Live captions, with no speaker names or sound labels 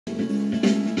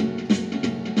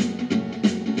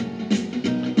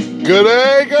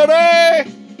G'day,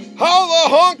 g'day! How the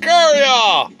hunk are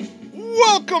ya?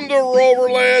 Welcome to Rover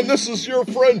Land. This is your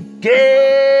friend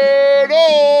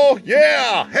Dano.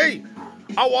 Yeah, hey,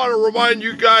 I want to remind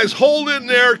you guys, hold in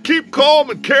there, keep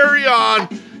calm and carry on.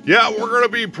 Yeah, we're going to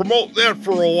be promoting that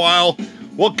for a while.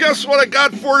 Well, guess what I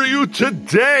got for you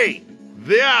today?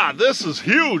 Yeah, this is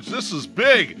huge. This is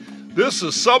big. This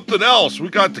is something else. We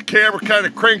got the camera kind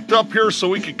of cranked up here so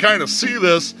we can kind of see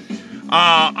this.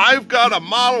 I've got a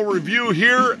model review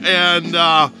here, and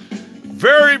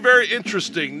very, very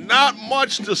interesting. Not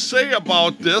much to say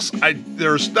about this.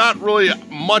 There's not really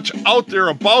much out there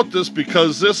about this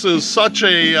because this is such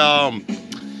a, I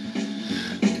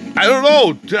don't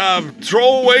know,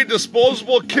 throwaway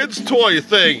disposable kids toy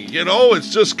thing. You know,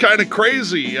 it's just kind of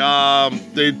crazy.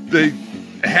 They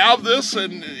have this,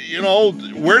 and you know,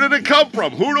 where did it come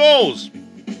from? Who knows?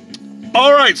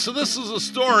 All right, so this is a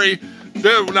story.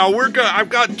 Now I've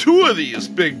got two of these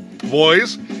big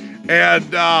boys, and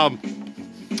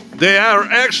they are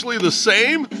actually the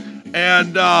same.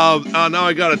 And now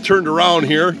I got it turned around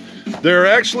here. They're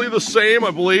actually the same, I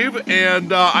believe,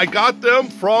 and I got them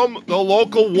from the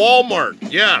local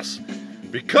Walmart. Yes,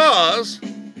 because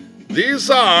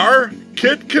these are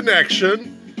Kid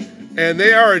Connection, and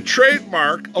they are a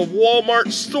trademark of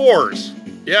Walmart stores.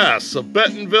 Yes, of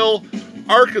Bentonville,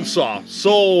 Arkansas.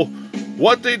 So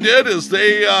what they did is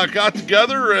they got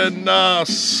together, and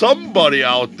somebody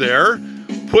out there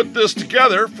put this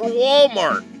together for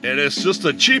Walmart. And it's just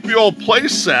a cheapy old play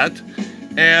set.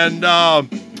 And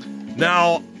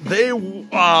now they,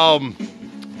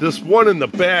 this one in the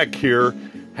back here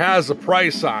has a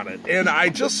price on it. And I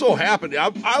just so happen,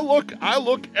 I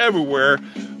look everywhere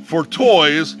for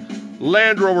toys,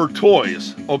 Land Rover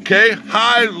toys. Okay,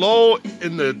 high, low,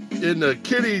 in the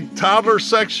kiddie toddler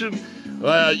section.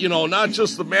 You know, not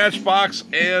just the Matchbox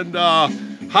and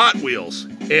Hot Wheels.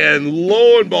 And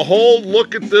lo and behold,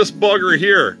 look at this bugger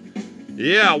here.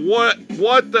 Yeah, what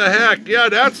the heck? Yeah,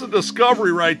 that's a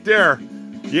discovery right there.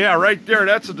 Yeah, right there,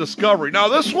 that's a discovery. Now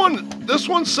this one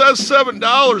says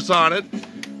 $7 on it.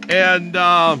 And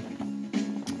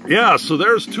yeah, so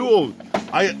there's two of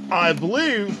them. I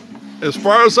believe, as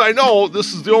far as I know,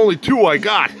 this is the only two I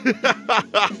got.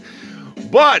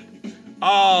 But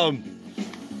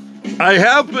I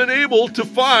have been able to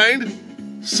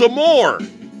find some more.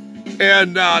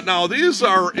 And now these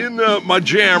are in my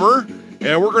jammer,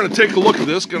 and we're going to take a look at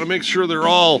this. Going to make sure they're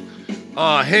all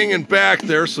hanging back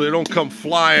there so they don't come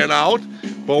flying out.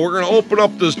 But we're going to open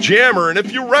up this jammer, and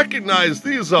if you recognize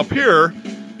these up here,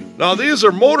 now these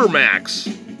are Motor Max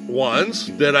ones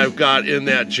that I've got in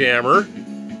that jammer.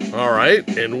 All right,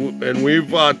 and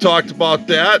we've talked about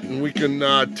that, and we can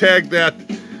tag that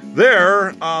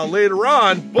there later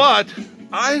on. But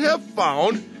I have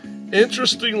found,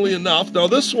 interestingly enough, now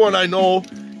this one I know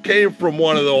came from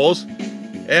one of those,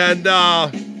 and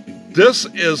this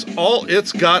is all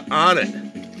it's got on it.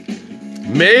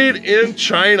 Made in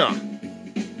China.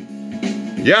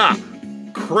 Yeah,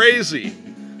 crazy.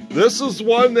 This is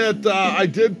one that I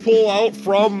did pull out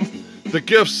from the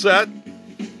gift set.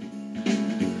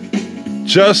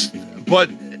 But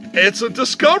it's a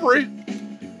discovery.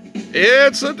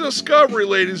 It's a discovery,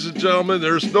 ladies and gentlemen.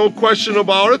 There's no question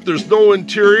about it. There's no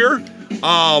interior.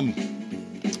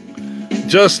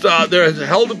 They're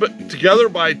held together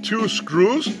by two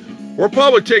screws. We'll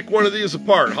probably take one of these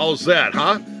apart. How's that,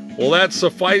 huh? Will that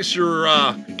suffice your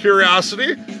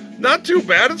curiosity? Not too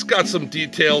bad. It's got some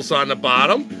details on the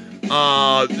bottom.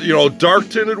 You know, dark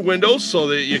tinted windows so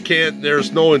that you can't,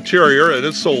 there's no interior, and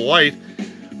it's so light.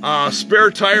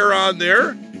 Spare tire on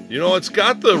there. You know, it's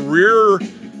got the rear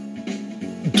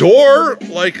door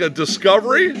like a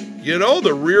Discovery. You know,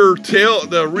 the rear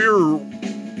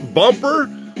bumper,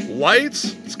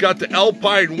 lights. It's got the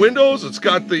Alpine windows. It's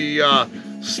got the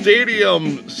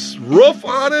stadium roof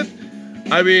on it.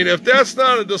 I mean, if that's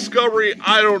not a Discovery,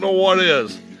 I don't know what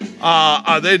is.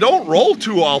 They don't roll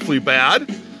too awfully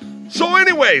bad. So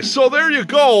anyway, so there you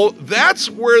go.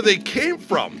 That's where they came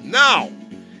from. Now,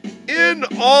 in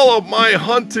all of my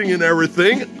hunting and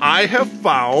everything, I have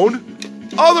found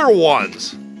other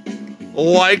ones,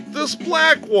 like this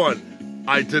black one.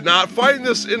 I did not find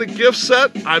this in a gift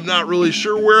set. I'm not really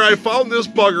sure where I found this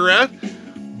bugger at,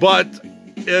 but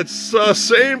it's the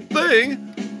same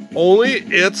thing, only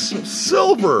it's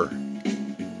silver.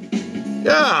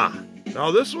 Yeah.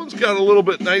 Now this one's got a little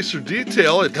bit nicer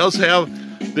detail. It does have,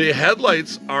 the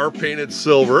headlights are painted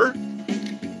silver.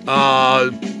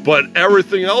 But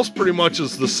everything else pretty much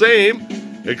is the same,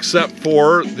 except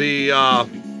for the,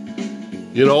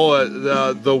 you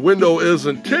know, the window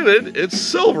isn't tinted, it's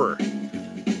silver.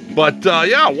 But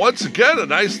yeah, once again, a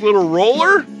nice little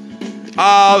roller.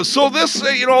 So this,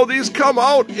 you know, these come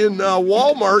out in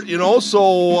Walmart, you know,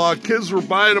 so kids were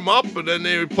buying them up, and then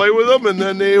they would play with them, and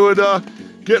then they would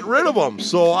get rid of them.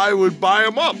 So I would buy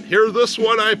them up. Here, this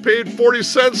one I paid 40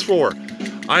 cents for.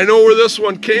 I know where this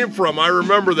one came from. I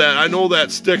remember that. I know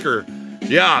that sticker.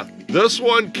 Yeah, this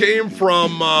one came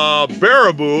from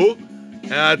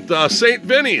Baraboo at St.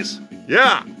 Vinny's.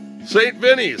 Yeah, St.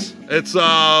 Vinny's. It's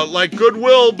like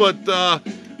Goodwill, but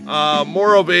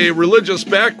more of a religious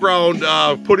background,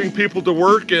 putting people to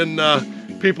work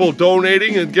and people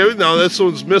donating and giving. Now, this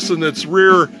one's missing its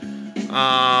rear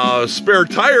spare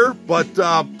tire, but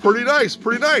pretty nice,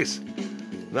 pretty nice.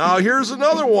 Now, here's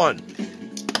another one.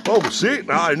 Oh, see,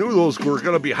 now I knew those were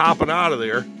going to be hopping out of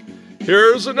there.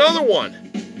 Here's another one.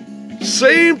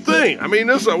 Same thing. I mean,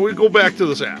 this we go back to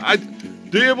this.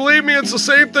 Do you believe me? It's the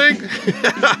same thing.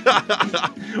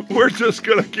 We're just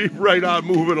going to keep right on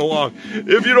moving along.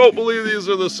 If you don't believe these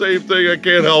are the same thing, I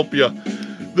can't help you.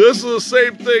 This is the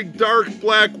same thing. Dark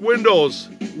black windows.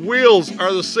 Wheels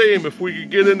are the same if we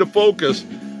could get into focus.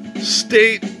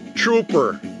 State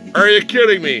Trooper. Are you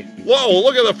kidding me? Whoa,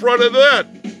 look at the front of that.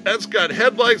 That's got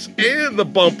headlights and the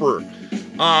bumper.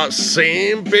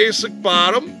 Same basic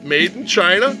bottom, made in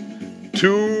China.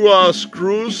 Two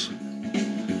screws.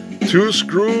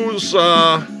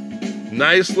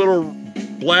 Nice little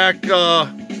black,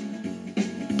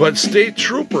 but State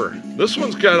Trooper. This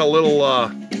one's got a little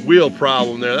wheel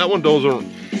problem there. That one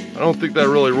doesn't, I don't think that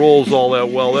really rolls all that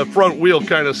well. That front wheel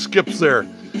kind of skips there.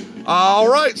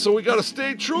 All right, so we got a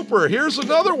State Trooper. Here's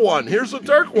another one. Here's a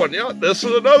dark one. Yeah, this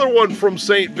is another one from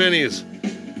St. Vinny's.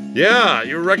 Yeah,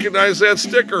 you recognize that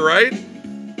sticker, right?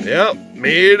 Yeah,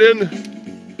 made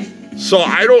in. So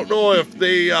I don't know if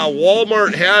they,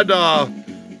 Walmart had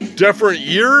different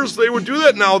years they would do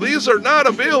that. Now, these are not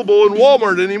available in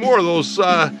Walmart anymore. Those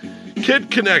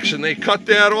Kid Connection, they cut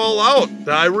that all out.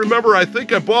 I remember, I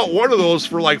think I bought one of those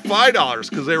for like $5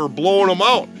 because they were blowing them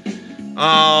out.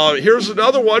 Here's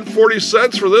another one, 40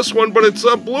 cents for this one, but it's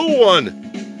a blue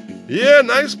one. Yeah,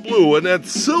 nice blue. And that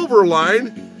silver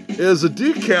line is a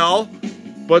decal,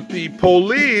 but the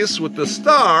police with the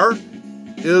star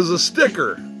is a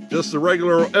sticker. Just a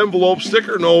regular envelope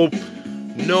sticker. No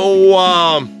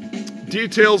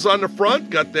details on the front.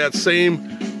 Got that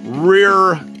same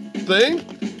rear thing.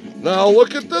 Now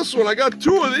look at this one. I got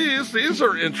two of these. These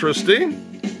are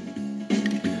interesting.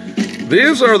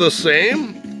 These are the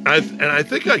same. And I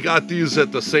think I got these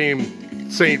at the same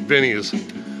St. Vinny's.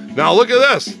 Now look at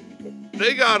this.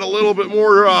 They got a little bit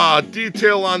more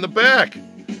detail on the back.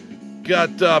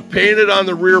 Got painted on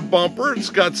the rear bumper. It's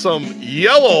got some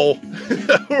yellow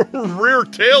rear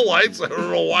tail lights. I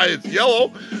don't know why it's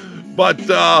yellow, but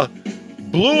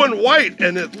blue and white.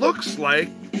 And it looks like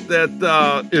that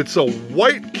it's a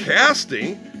white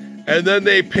casting, and then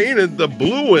they painted the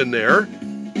blue in there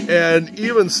and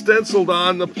even stenciled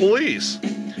on the police.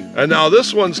 And now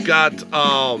this one's got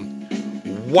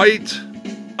white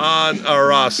on,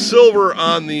 or silver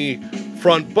on the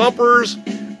front bumpers,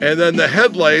 and then the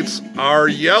headlights are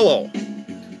yellow.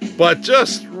 But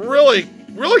just really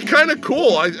kind of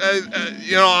cool.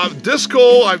 You know,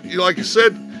 disco. Like I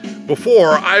said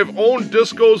before, I've owned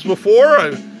discos before.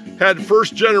 I've had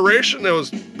first generation that was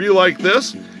be like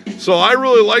this. So I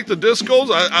really like the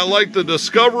discos. I like the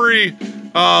discovery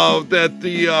that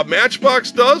the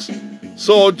Matchbox does.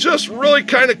 So just really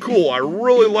kind of cool. I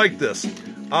really like this.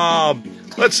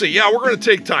 Let's see. Yeah, we're going to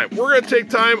take time. We're going to take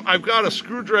time. I've got a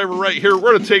screwdriver right here.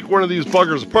 We're going to take one of these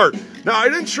buggers apart. Now, I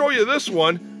didn't show you this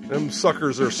one. Them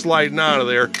suckers are sliding out of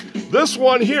there. This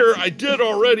one here, I did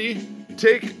already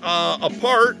take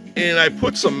apart, and I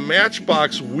put some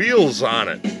Matchbox wheels on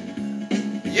it.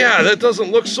 Yeah, that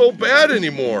doesn't look so bad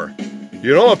anymore.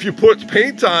 You know, if you put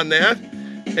paint on that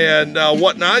and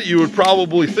whatnot, you would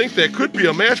probably think that could be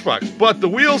a Matchbox. But the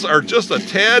wheels are just a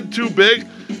tad too big,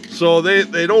 so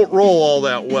they don't roll all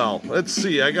that well. Let's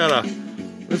see,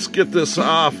 let's get this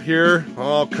off here.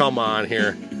 Oh, come on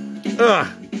here.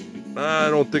 I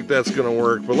don't think that's gonna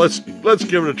work, but let's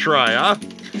give it a try, huh?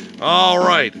 All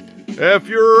right. If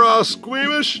you're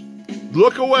squeamish,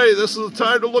 look away. This is the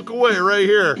time to look away right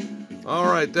here. All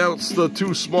right, that's the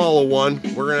too small a one.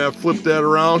 We're gonna have to flip that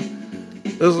around.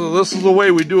 This is the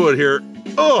way we do it here.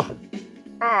 Oh,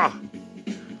 I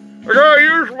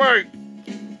gotta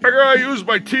use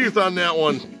my teeth on that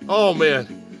one. Oh man.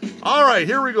 All right,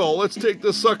 here we go. Let's take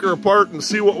this sucker apart and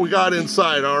see what we got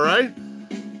inside. All right.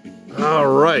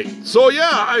 All right. So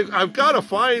yeah, I've got to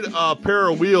find a pair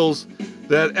of wheels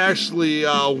that actually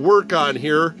work on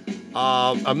here.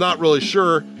 I'm not really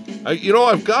sure. You know,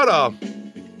 I've got a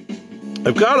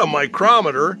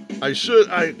micrometer. I should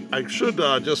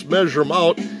just measure them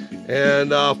out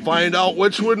and find out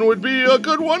which one would be a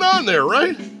good one on there,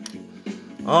 right?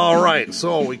 All right,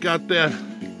 so we got that.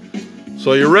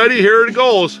 So you ready? Here it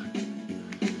goes.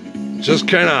 Just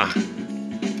kind of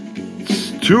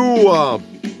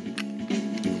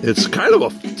it's kind of a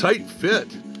tight fit.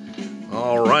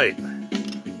 All right,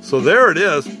 so there it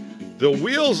is. The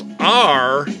wheels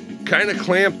are kind of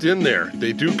clamped in there.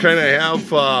 They do kind of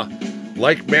have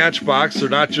like Matchbox. They're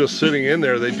not just sitting in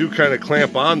there. They do kind of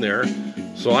clamp on there.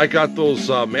 So I got those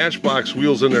Matchbox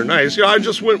wheels in there nice. I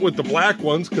just went with the black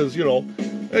ones because,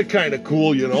 they're kind of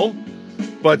cool,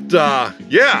 But,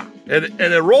 yeah, and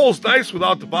it rolls nice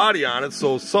without the body on it.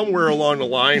 So somewhere along the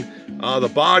line,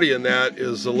 the body in that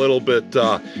is a little bit...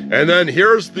 and then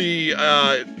here's the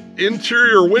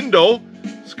interior window.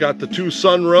 It's got the 2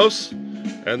 sunroofs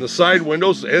and the side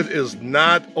windows. It is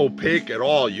not opaque at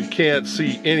all. You can't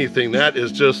see anything. That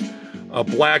is just a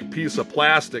black piece of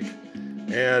plastic.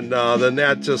 And then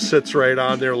that just sits right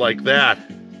on there like that.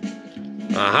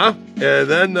 And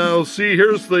then see,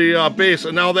 here's the base.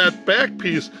 And now that back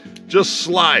piece just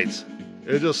slides.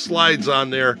 It just slides on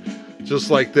there just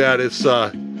like that. It's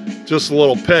just a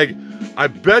little peg. I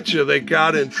bet you they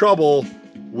got in trouble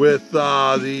with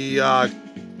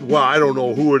well, I don't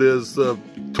know who it is, the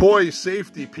toy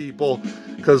safety people,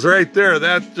 because right there,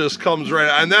 that just comes right,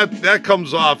 and that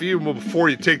comes off even before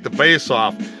you take the base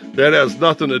off. That has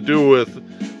nothing to do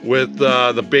with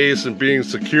the base and being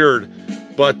secured.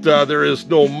 But there is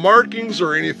no markings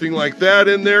or anything like that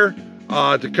in there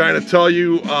to kind of tell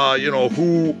you,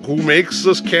 who makes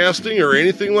this casting or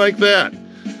anything like that.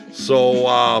 So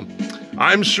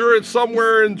I'm sure it's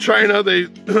somewhere in China they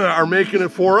are making it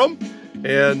for them,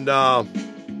 and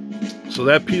so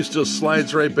that piece just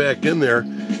slides right back in there.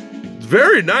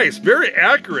 Very nice, very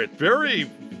accurate,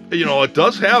 very, it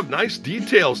does have nice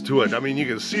details to it. I mean, you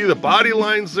can see the body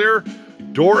lines there,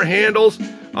 door handles.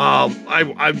 I'd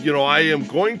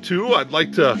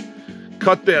like to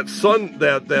cut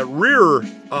that rear,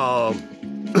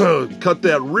 cut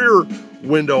that rear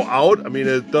window out. I mean,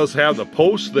 it does have the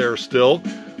post there still,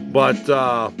 but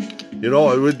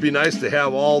it would be nice to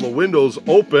have all the windows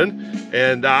open,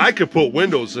 and I could put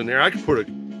windows in there. I could put a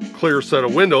clear set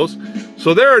of windows.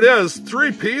 So there it is,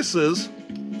 3 pieces,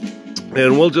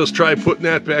 and we'll just try putting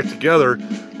that back together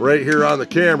right here on the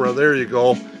camera. There you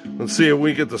go. Let's see if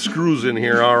we get the screws in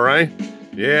here, all right?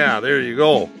 Yeah, there you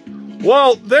go.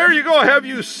 Well, there you go. Have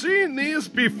you seen these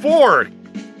before?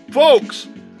 Folks,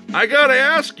 I gotta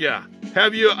ask you,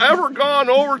 have you ever gone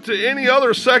over to any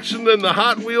other section than the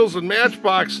Hot Wheels and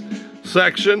Matchbox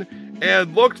section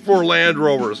and looked for Land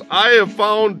Rovers? I have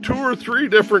found 2 or 3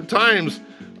 different times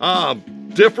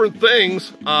different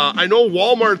things. I know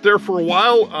Walmart there for a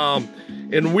while,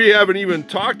 and we haven't even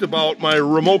talked about my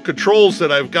remote controls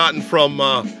that I've gotten from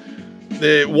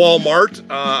the Walmart.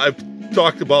 I've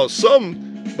talked about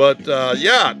some, but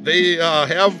yeah,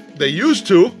 they used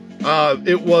to.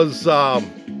 It was,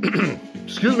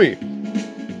 excuse me,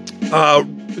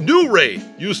 New Ray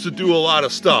used to do a lot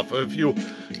of stuff. If you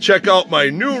check out my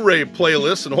New Ray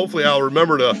playlist, and hopefully I'll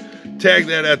remember to tag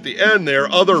that at the end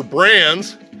there, other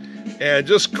brands, and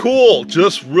just cool,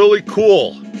 just really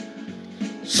cool.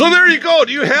 So there you go.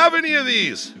 Do you have any of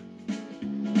these?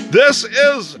 This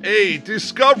is a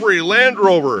Discovery Land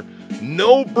Rover.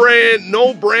 No brand,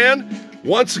 no brand.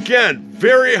 Once again,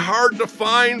 very hard to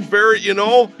find, very,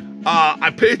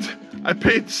 I paid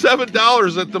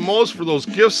 $7 at the most for those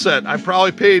gift set. I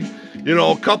probably paid,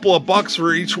 a couple of bucks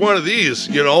for each one of these,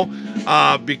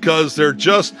 because they're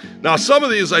just, now some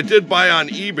of these I did buy on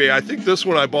eBay. I think this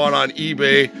one I bought on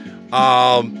eBay,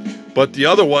 but the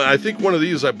other one, I think one of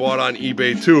these I bought on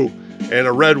eBay too, and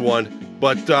a red one,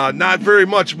 but not very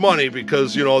much money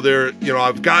because,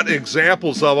 I've got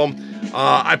examples of them.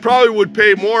 I probably would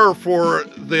pay more for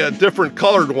the different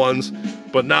colored ones,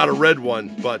 but not a red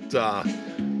one. But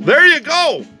there you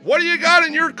go. What do you got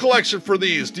in your collection for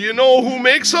these? Do you know who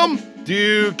makes them?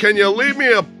 Can you leave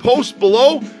me a post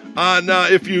below on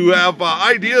if you have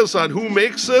ideas on who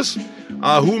makes this?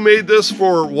 Who made this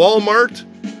for Walmart?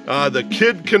 The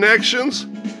Kid Connections.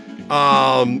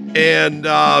 And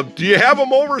do you have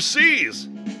them overseas?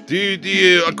 Do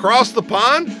you across the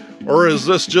pond? Or is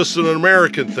this just an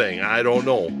American thing? I don't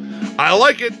know. I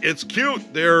like it. It's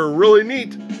cute. They're really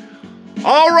neat.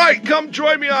 All right, come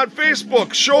join me on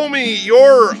Facebook. Show me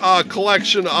your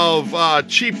collection of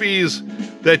cheapies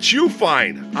that you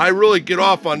find. I really get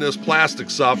off on this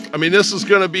plastic stuff. I mean, these are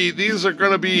going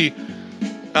to be,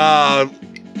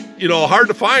 hard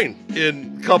to find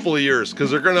in a couple of years because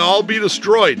they're going to all be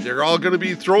destroyed. They're all going to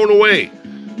be thrown away.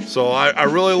 So I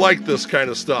really like this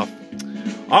kind of stuff.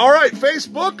 All right,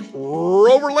 Facebook,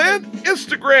 Rover Land,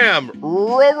 Instagram,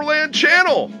 Rover Land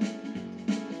channel.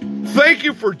 Thank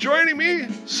you for joining me.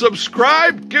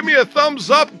 Subscribe, give me a thumbs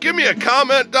up, give me a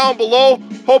comment down below.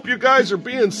 Hope you guys are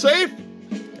being safe.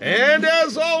 And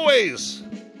as always,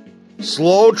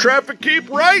 slow traffic, keep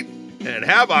right, and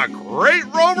have a great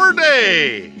Rover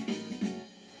day.